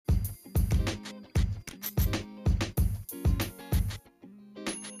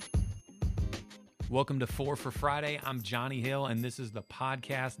Welcome to 4 for Friday. I'm Johnny Hill, and this is the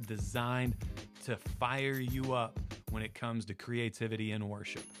podcast designed to fire you up when it comes to creativity and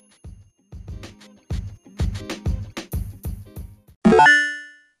worship. I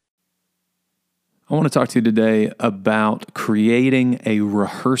want to talk to you today about creating a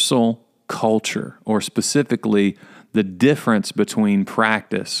rehearsal culture, or specifically the difference between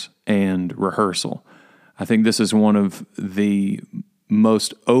practice and rehearsal. I think this is one of the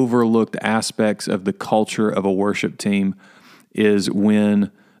most overlooked aspects of the culture of a worship team is when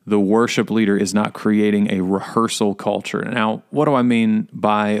the worship leader is not creating a rehearsal culture. Now, what do I mean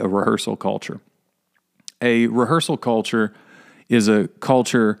by a rehearsal culture? A rehearsal culture is a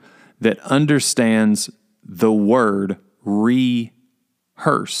culture that understands the word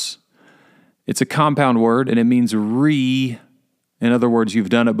rehearse. It's a compound word, and it means in other words, you've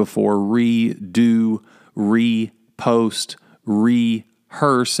done it before, redo, repost,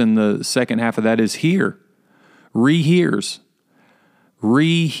 rehearse, and the second half of that is hear. Rehears.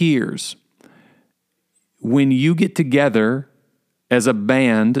 When you get together as a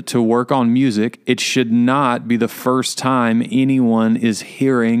band to work on music, it should not be the first time anyone is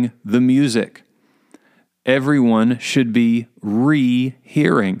hearing the music. Everyone should be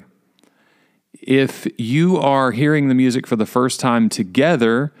rehearing. If you are hearing the music for the first time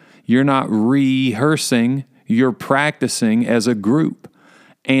together, you're not rehearsing, you're practicing as a group.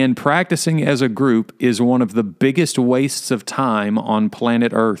 And practicing as a group is one of the biggest wastes of time on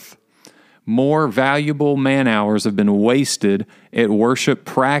planet Earth. More valuable man hours have been wasted at worship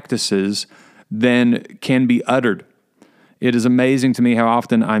practices than can be uttered. It is amazing to me how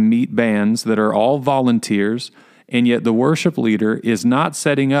often I meet bands that are all volunteers, and yet the worship leader is not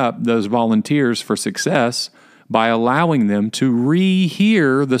setting up those volunteers for success by allowing them to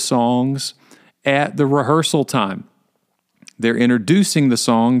rehear the songs at the rehearsal time. They're introducing the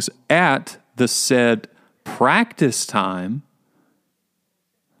songs at the said practice time,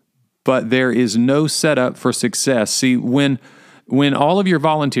 but there is no setup for success. See, when all of your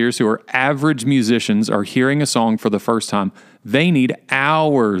volunteers who are average musicians are hearing a song for the first time, they need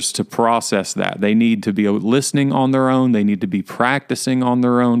hours to process that. They need to be listening on their own. They need to be practicing on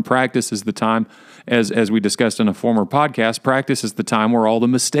their own. Practice is the time, as we discussed in a former podcast, practice is the time where all the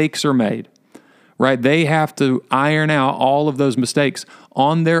mistakes are made. Right? They have to iron out all of those mistakes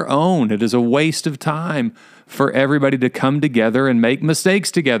on their own. It is a waste of time for everybody to come together and make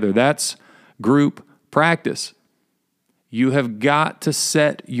mistakes together. That's group practice. You have got to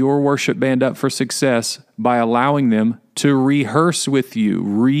set your worship band up for success by allowing them to rehearse with you,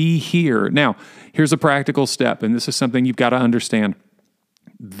 rehear. Now, here's a practical step, and this is something you've got to understand.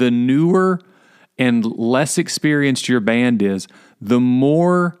 The newer and less experienced your band is, the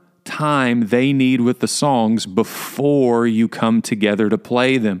more time they need with the songs before you come together to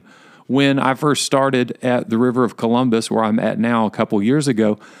play them. When I first started at the River of Columbus, where I'm at now a couple years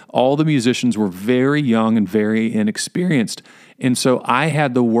ago, all the musicians were very young and very inexperienced. And so I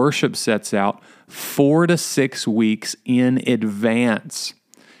had the worship sets out 4 to 6 weeks in advance.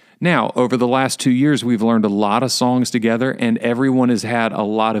 Now, over the last 2 years, we've learned a lot of songs together, and everyone has had a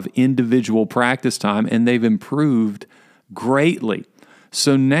lot of individual practice time, and they've improved greatly.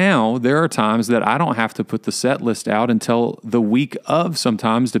 So now there are times that I don't have to put the set list out until the week of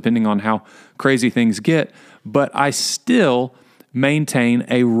sometimes, depending on how crazy things get, but I still maintain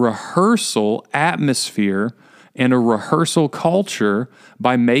a rehearsal atmosphere and a rehearsal culture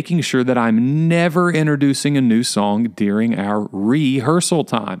by making sure that I'm never introducing a new song during our rehearsal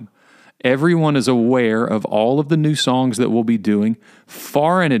time. Everyone is aware of all of the new songs that we'll be doing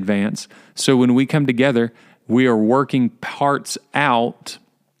far in advance, so when we come together, we are working parts out,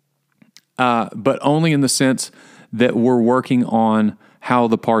 but only in the sense that we're working on how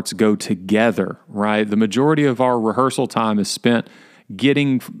the parts go together, right? The majority of our rehearsal time is spent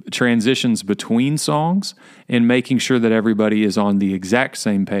getting transitions between songs and making sure that everybody is on the exact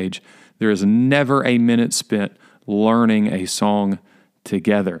same page. There is never a minute spent learning a song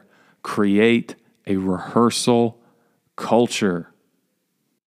together. Create a rehearsal culture.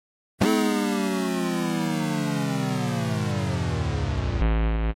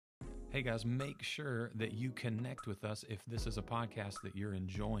 Hey guys, make sure that you connect with us if this is a podcast that you're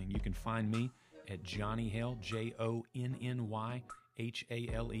enjoying. You can find me at Johnny Hale, JONNYHALE,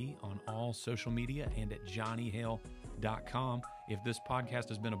 on all social media and at johnnyhale.com. If this podcast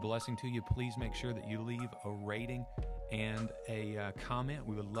has been a blessing to you, please make sure that you leave a rating and a comment.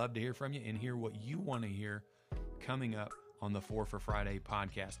 We would love to hear from you and hear what you want to hear coming up on the 4 for Friday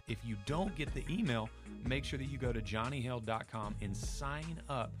podcast. If you don't get the email, make sure that you go to johnnyhale.com and sign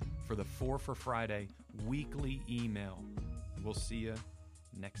up for the 4 for Friday weekly email. We'll see you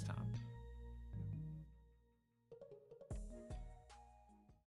next time.